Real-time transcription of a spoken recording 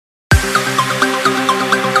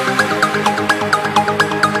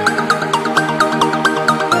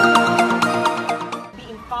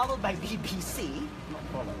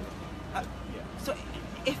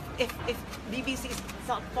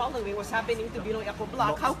happening to Binoy Ako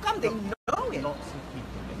Block? How come they know it? Lots of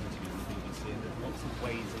people get interviewed with the BBC, and there's lots of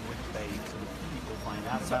ways in which people find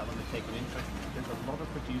out about them and take an interest. There's a lot of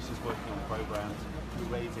producers working on programs who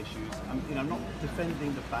raise issues. I'm not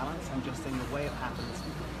defending the balance. I'm just saying the way it happens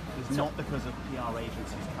is not because of PR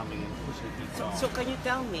agencies coming in pushing people on. So can you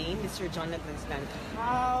tell me, Mr. Jonathan Stan,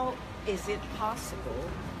 how is it possible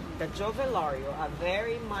that Jo Velario, a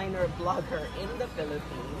very minor blogger in the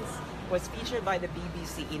Philippines, was featured by the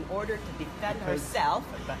BBC in order to defend herself,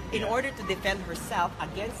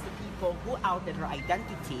 against the people who outed her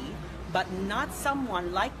identity, but not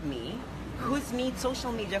someone like me, whose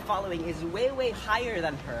social media following is way, way higher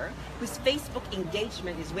than her, whose Facebook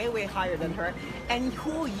engagement is way, way higher than her, and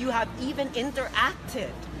who you have even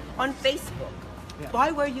interacted on Facebook? Yeah.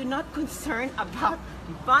 Why were you not concerned about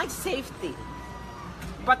my safety?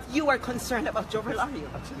 But you are concerned about Jo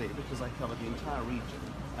Velario. Actually, because I covered the entire region,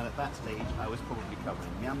 and at that stage I was probably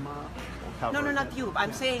covering Myanmar or covering... No, not you.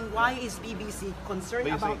 I'm saying, why is BBC concerned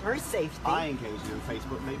about her safety? I engaged you on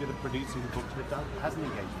Facebook. Maybe the producer who booked it hasn't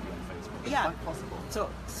engaged with you on Facebook. It's quite possible. So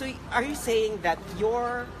are you saying that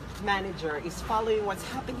your manager is following what's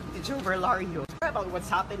happening to Jo Velario about what's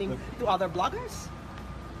happening to other bloggers?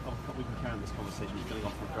 Oh, we can carry on this conversation. It's going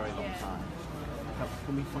on for a very long time.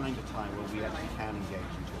 Can we find a time where we actually can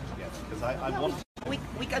engage and talk together? Because I want to.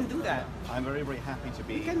 We can do that. I'm very, very happy to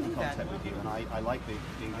be in contact with you, and I like the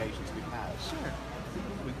engagements we've had. Sure.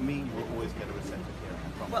 With me, you'll always get a receptive hearing,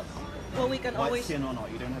 I promise. Well, we can always... White skin or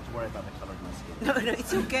not, you don't have to worry about the colour of my skin. No,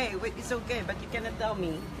 it's okay. It's okay, but you cannot tell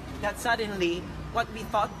me that suddenly what we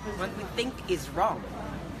think is wrong.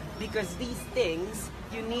 Because these things,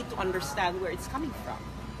 you need to understand where it's coming from.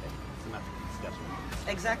 It's a matter of discussion.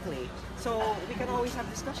 Exactly. So we can always have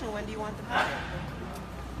discussion. When do you want to have it?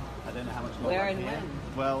 I don't know how much longer. Where I'm and here.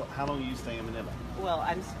 when? Well, how long are you staying in Manila? Well,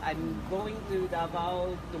 I'm going to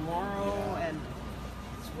Davao tomorrow, and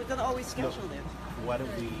we can always schedule it. Why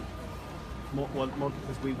don't we? More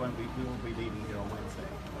because we won't be leaving here on Wednesday.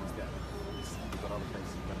 We've got other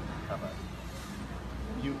places we're going to cover.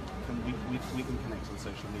 We can connect on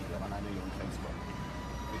social media, and I know you're on Facebook.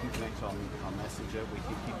 We can connect on Messenger. We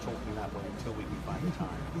can keep talking that way until we can find a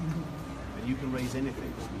time. And you can raise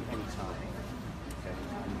anything with me anytime. Okay.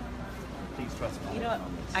 Please trust me. You know,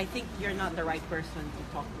 I think you're not the right person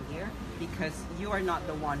to talk to here, because you are not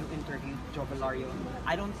the one who interviewed Jo Velario.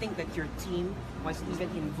 I don't think that your team was even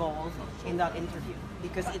involved in that interview,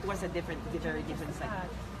 because it was a very different segment.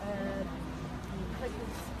 The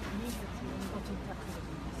President's media team got in touch with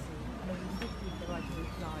the BBC, and they did give the right to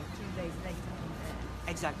reply 2 days later on air.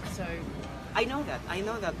 Exactly. So I know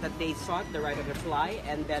that they sought the right of reply,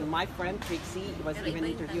 and then my friend Trixie was even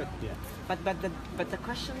interviewed. Yeah. But the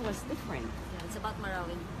question was different. Yeah, it's about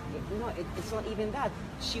Marawi. No, it's not even that.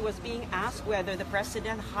 She was being asked whether the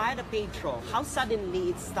president hired a paid troll. How suddenly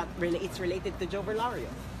it's related to Jo Velario?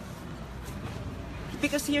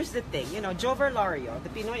 Because here's the thing, Jo Velario, the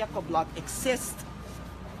Pinoy Ako Block, exists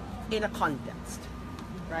in a context,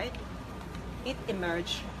 right? It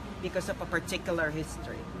emerged because of a particular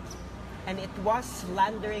history. And it was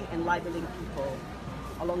slandering and libeling people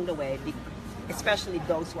along the way, especially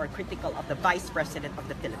those who are critical of the Vice President of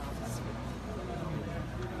the Philippines.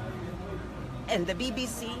 And the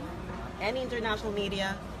BBC and international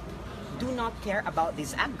media do not care about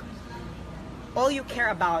this angle. All you care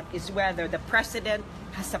about is whether the president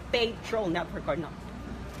has a paid troll network or not.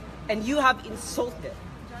 And you have insulted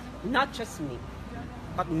not just me,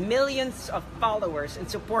 but millions of followers and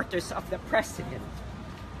supporters of the president.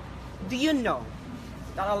 Do you know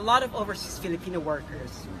that a lot of overseas Filipino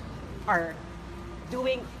workers are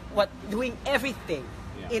doing everything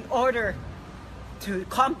in order to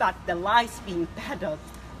combat the lies being peddled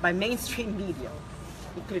by mainstream media,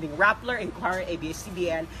 including Rappler, Inquirer,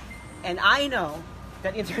 ABS-CBN, and I know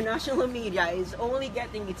that international media is only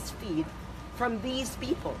getting its feed from these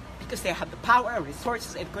people because they have the power,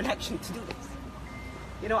 resources, and connection to do this.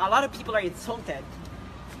 A lot of people are insulted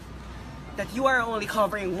that you are only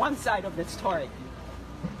covering one side of the story.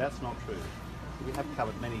 That's not true. We have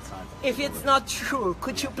covered many sides. If it's not true,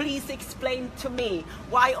 could you please explain to me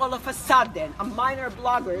why all of a sudden a minor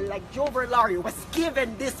blogger like Jo Velario was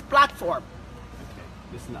given this platform? Okay,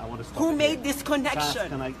 listen, I want to stop. Who made this connection?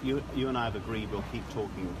 Sass, you and I have agreed we'll keep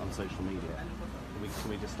talking on social media. Can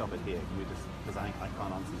we just stop it here? Can we just, because I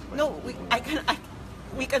can't answer this question. No,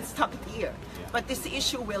 we can stop it here. Yeah. But this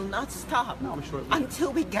issue will not stop No, I'm sure it will.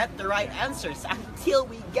 until we get the right answers, until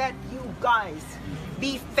we get you guys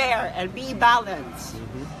be fair and be balanced.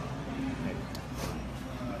 Okay.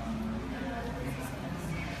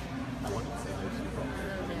 I want to say those two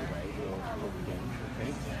anyway. We'll talk again,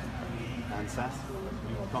 okay? And Sass,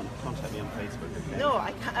 you can contact me on Facebook, okay? No,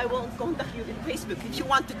 I won't contact you on Facebook. If you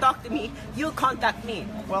want to talk to me, you'll contact me.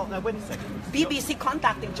 Well, now wait a second. BBC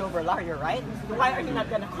contacted Joe Verlario, right? Why are you not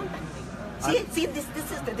going to contact me? See, this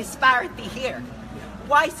is the disparity here.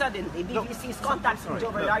 Why suddenly BBC is contacting Joe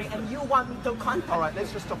Verlario and you want me to contact? All right,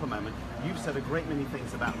 let's just stop a moment. You've said a great many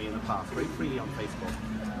things about me in the past, very freely on Facebook.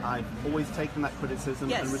 I've always taken that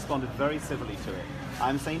criticism and responded very civilly to it.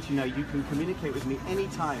 I'm saying to you now, you can communicate with me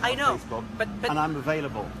anytime on Facebook, but and I'm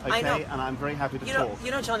available, okay? I know. And I'm very happy to talk. You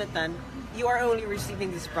know, Jonathan, you are only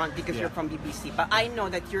receiving this brunt because you're from BBC, but I know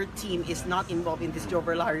that your team is not involved in this Joe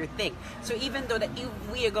Verlario thing. So even though that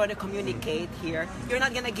we are going to communicate here, you're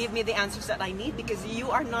not going to give me the answers that I need because you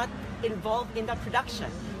are not involved in that production.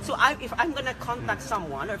 So if I'm going to contact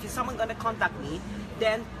someone, or if someone's going to contact me,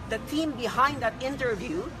 then the team behind that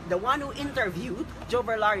interview, the one who interviewed Joe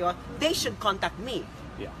Verlario, they should contact me.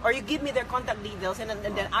 Yeah. Or you give me their contact details and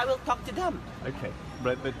then I will talk to them. Okay.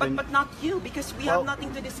 But not you, because we have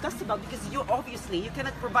nothing to discuss about, because you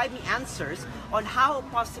cannot provide me answers on how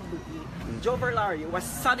possibly Joe Verlario was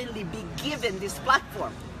suddenly be given this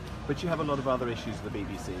platform. But you have a lot of other issues with the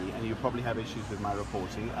BBC, and you probably have issues with my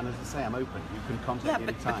reporting, and as I say, I'm open. You can contact me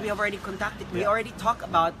anytime. But we have already contacted, we already talked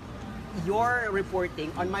about your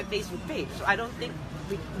reporting on my Facebook page, so I don't think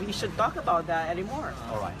we should talk about that anymore.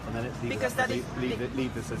 All right, and then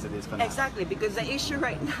leave this as it is for now. Exactly, because the issue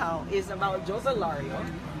right now is about Joe Verlario,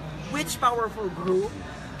 which powerful group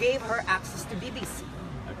gave her access to BBC.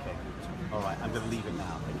 Okay, all right, I'm going to leave it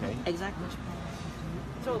now, okay? Exactly.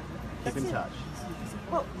 So, keep in touch.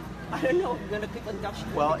 Well, I don't know. I'm going to keep in touch.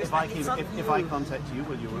 Well, if I contact you,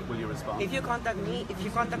 will you respond? If you contact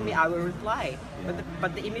me, I will reply. Yeah.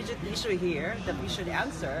 But the immediate issue here that we should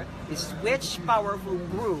answer is which powerful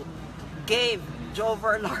group gave Joe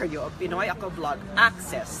Verlario of Pinoy Ako Vlog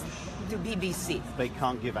access to BBC? They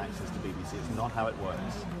can't give access to BBC. It's not how it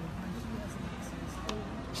works.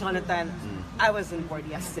 Jonathan, I was in board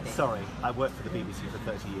yesterday. Sorry, I worked for the BBC for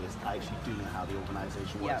 30 years. I actually do know how the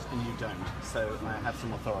organisation works, and you don't. So I have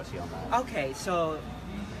some authority on that. Okay, so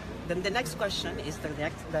then the next question is the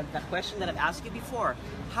question that I've asked you before.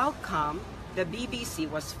 How come the BBC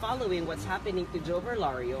was following what's happening to Joe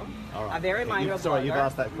Verlario, a very minor blogger? Sorry, you've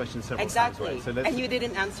asked that question several times. Right? So and you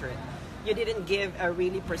didn't answer it. You didn't give a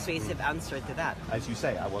really persuasive answer to that. As you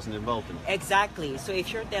say, I wasn't involved in it. Exactly. So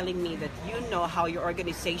if you're telling me that you know how your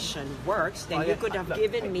organization works, then you could have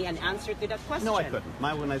given me an answer to that question. No, I couldn't.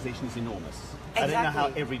 My organization is enormous. Exactly. I don't know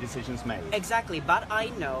how every decision's made. Exactly. But I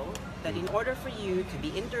know that in order for you to be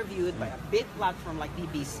interviewed by a big platform like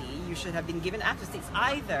BBC, you should have been given access. It's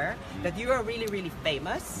either that you are really, really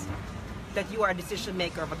famous, that you are a decision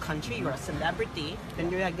maker of a country, you're a celebrity,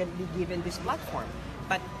 then you're going to be given this platform.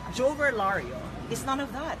 But Joe Verlario is none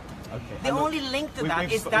of that. Okay. The only link to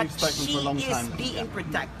that is that she is being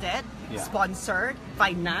protected, sponsored,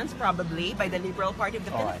 financed probably by the Liberal Party of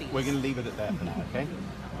the Philippines. Right. We're going to leave it at that for now, okay?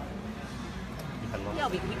 Yeah,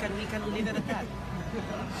 we can leave it at that.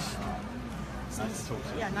 Nice to talk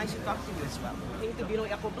to you. Yeah, nice to talk to you as well. Think to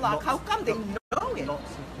Pinoy Ako Vlog. How come they know it?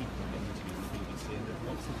 Lots of people get interviewed in the BBC, and there's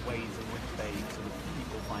lots of ways in which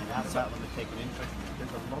people find out about them and take an interest.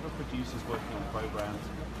 There's a lot of producers working on programs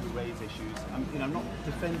who raise issues. I'm not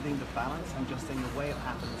defending the balance. I'm just saying the way it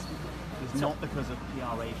happens is not because of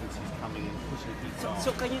PR agencies coming in pushing people on.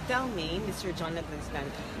 So can you tell me, Mr. Jonathan Stan,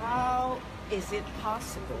 how is it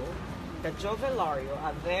possible that Joe Verlario,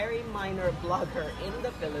 a very minor blogger in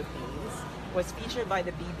the Philippines, was featured by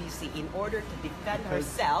the BBC in order to defend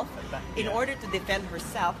herself,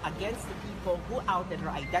 against the people who outed her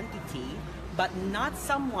identity, but not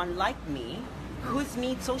someone like me, whose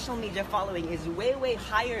social media following is way, way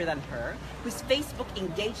higher than her, whose Facebook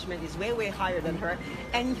engagement is way, way higher than her,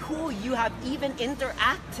 and who you have even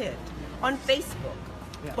interacted on Facebook?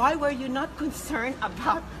 Yeah. Why were you not concerned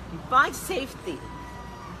about my safety?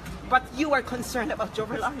 But you are concerned about Joe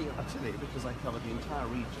Verlario. Actually, because I covered the entire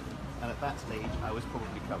region, and at that stage, I was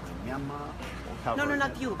probably covering Myanmar or covering... No,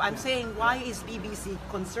 not you. I'm saying, why is BBC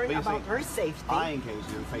concerned about her safety? I engaged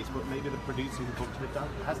you on Facebook. Maybe the producer who booked it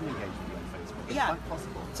hasn't engaged with you on Facebook. It's quite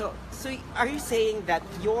possible. So are you saying that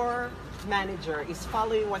your manager is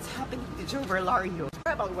following what's happening to Joe Verlario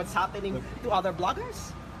about what's happening to other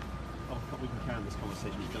bloggers? Oh, we can carry on this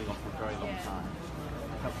conversation. It's going on for a very long time.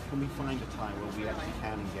 Can we find a time where we actually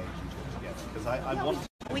can engage and talk together? Because I want to.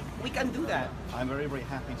 We can do that. I'm very, very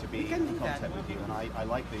happy to be in contact with you, and I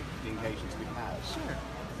like the engagements we've had. Sure.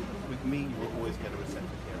 With me, you will always get a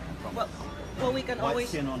receptive hearing, I promise. Well, we can White always...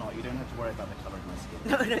 skin or not, you don't have to worry about the colour of my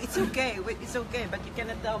skin. No, it's okay. It's okay, but you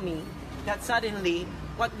cannot tell me that suddenly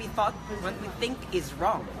what we think is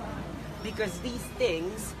wrong. Because these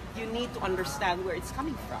things you need to understand where it's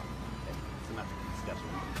coming from. It's a matter of discussion.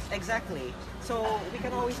 Exactly. So we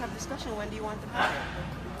can always have discussion. When do you want to have it?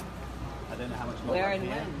 I don't know how much longer. Where I'm and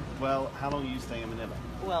here. when? Well, how long are you staying in Manila?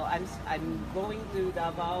 Well, I'm going to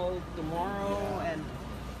Davao tomorrow, and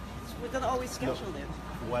we can always schedule it.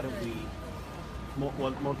 Why don't we? More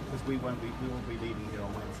because we won't be leaving here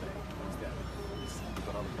on Wednesday. We've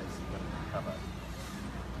got other places we're going to cover.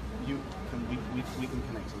 We can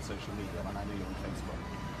connect on social media, and I know you're on Facebook.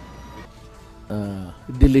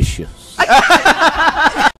 Delicious.